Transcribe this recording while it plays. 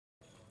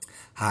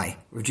Hi,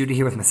 we're Judah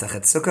here with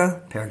Masechet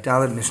Sukkah, Perek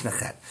Daled, Mishnah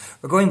Chet.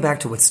 We're going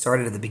back to what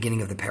started at the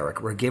beginning of the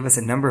Perek, where it gave us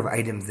a number of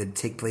items that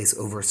take place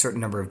over a certain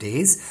number of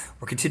days.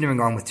 We're continuing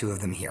on with two of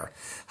them here.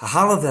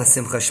 Ha'halel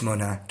v'simcha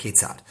shmona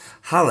ketzad.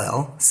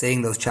 Hallel,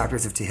 saying those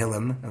chapters of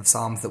Tehillim, of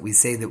Psalms that we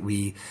say that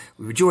we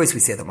rejoice, we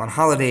say them on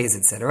holidays,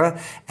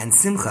 etc. And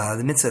simcha,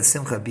 the mitzvah of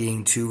simcha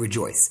being to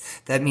rejoice.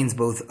 That means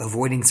both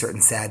avoiding certain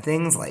sad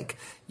things like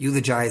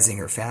eulogizing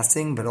or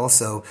fasting, but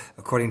also,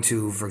 according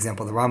to, for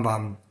example, the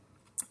Rambam,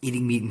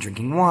 eating meat and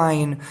drinking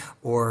wine,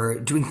 or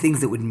doing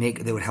things that would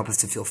help us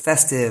to feel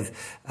festive,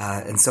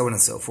 and so on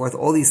and so forth.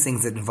 All these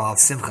things that involve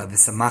simcha,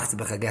 v'samachta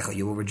b'chagecha,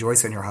 you will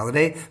rejoice on your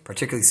holiday,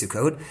 particularly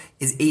Sukkot,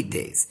 is 8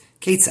 days.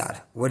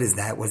 Ketzad, what is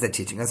that? What is that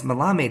teaching us?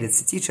 Malamed,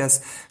 it's to teach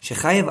us,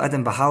 shechayev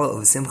adam b'hala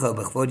u'v'simcha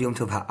u'b'chvod yom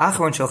tov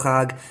ha'achron shel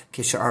chag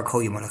k'sha'ar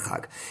kol yomot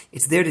ha'chag.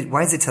 It's there to,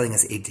 why is it telling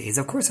us 8 days?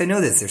 Of course I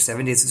know this, there's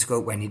 7 days of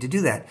Sukkot, why I need to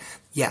do that?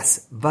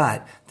 Yes,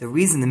 but the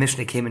reason the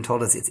Mishnah came and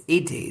told us it's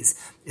 8 days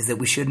is that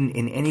we shouldn't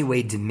in any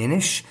way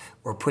diminish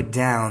or put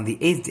down the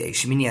 8th day,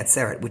 Shemini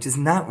Atzeret, which is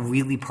not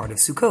really part of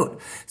Sukkot.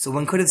 So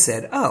one could have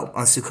said,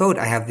 on Sukkot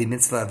I have the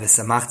mitzvah of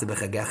v'samachta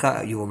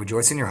b'chagecha, you will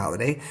rejoice in your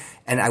holiday,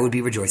 and I would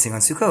be rejoicing on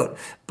Sukkot.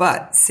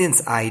 But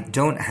since I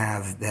don't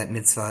have that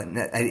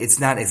mitzvah, it's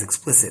not as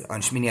explicit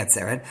on Shemini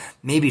Atzeret,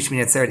 maybe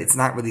Shemini Atzeret, it's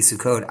not really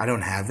Sukkot, I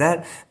don't have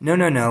that.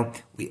 No.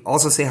 We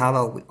also say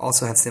Hallel, we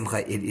also have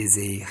Simcha. It is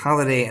a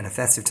holiday and a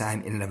festive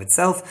time in and of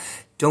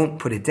itself. Don't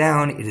put it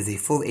down. It is a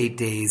full 8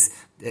 days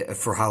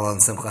for Hallel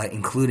and Simcha,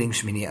 including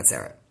Shemini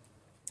Atzeret.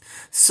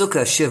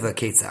 Sukkah Shiva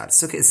Ketzad.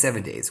 Sukkah is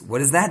 7 days. What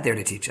is that there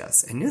to teach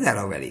us? I knew that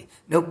already.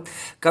 Nope.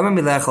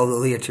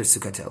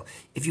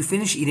 If you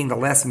finish eating the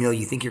last meal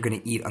you think you're going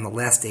to eat on the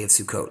last day of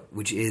Sukkot,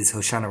 which is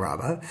Hoshana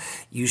Rabbah,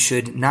 you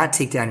should not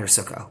take down your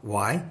Sukkah.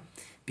 Why?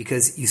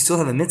 Because you still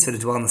have a mitzvah to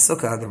dwell in the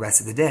sukkah the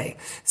rest of the day.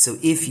 So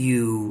if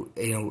you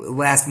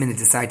last minute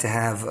decide to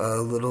have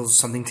a little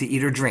something to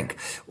eat or drink,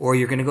 or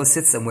you're going to go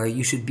sit somewhere,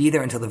 you should be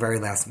there until the very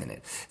last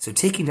minute. So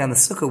taking down the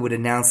sukkah would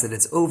announce that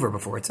it's over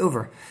before it's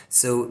over.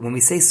 So when we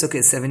say sukkah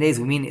is 7 days,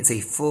 we mean it's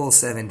a full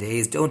 7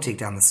 days. Don't take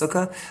down the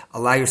sukkah.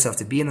 Allow yourself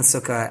to be in the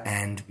sukkah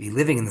and be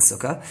living in the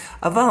sukkah.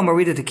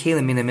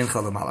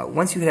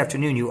 Once you hit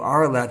afternoon, you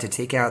are allowed to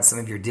take out some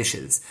of your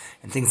dishes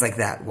and things like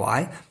that.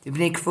 Why?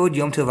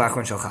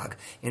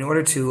 In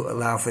order to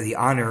allow for the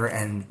honor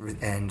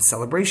and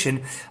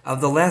celebration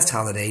of the last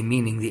holiday,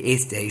 meaning the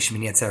 8th day,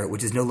 Shemini Atzeret,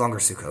 which is no longer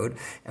Sukkot,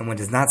 and one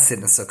does not sit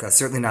in a sukkah,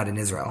 certainly not in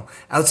Israel.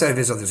 Outside of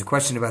Israel, there's a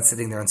question about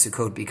sitting there on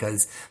Sukkot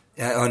because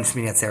on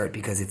Shemini Atzeret,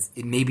 because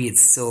maybe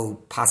it's still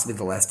possibly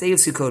the last day of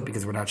Sukkot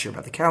because we're not sure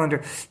about the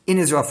calendar. In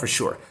Israel, for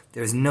sure,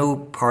 there's no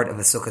part of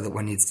a sukkah that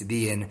one needs to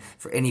be in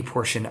for any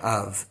portion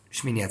of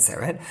Shemini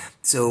Atzeret.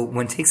 So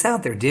one takes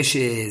out their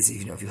dishes,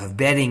 if you have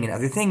bedding and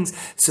other things,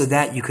 so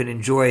that you can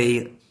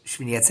enjoy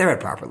Shemini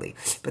Atzeret properly.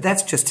 But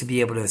that's just to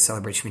be able to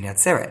celebrate Shemini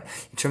Atzeret.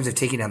 In terms of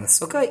taking down the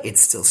sukkah,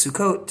 it's still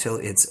Sukkot till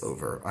it's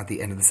over at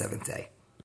the end of the 7th day.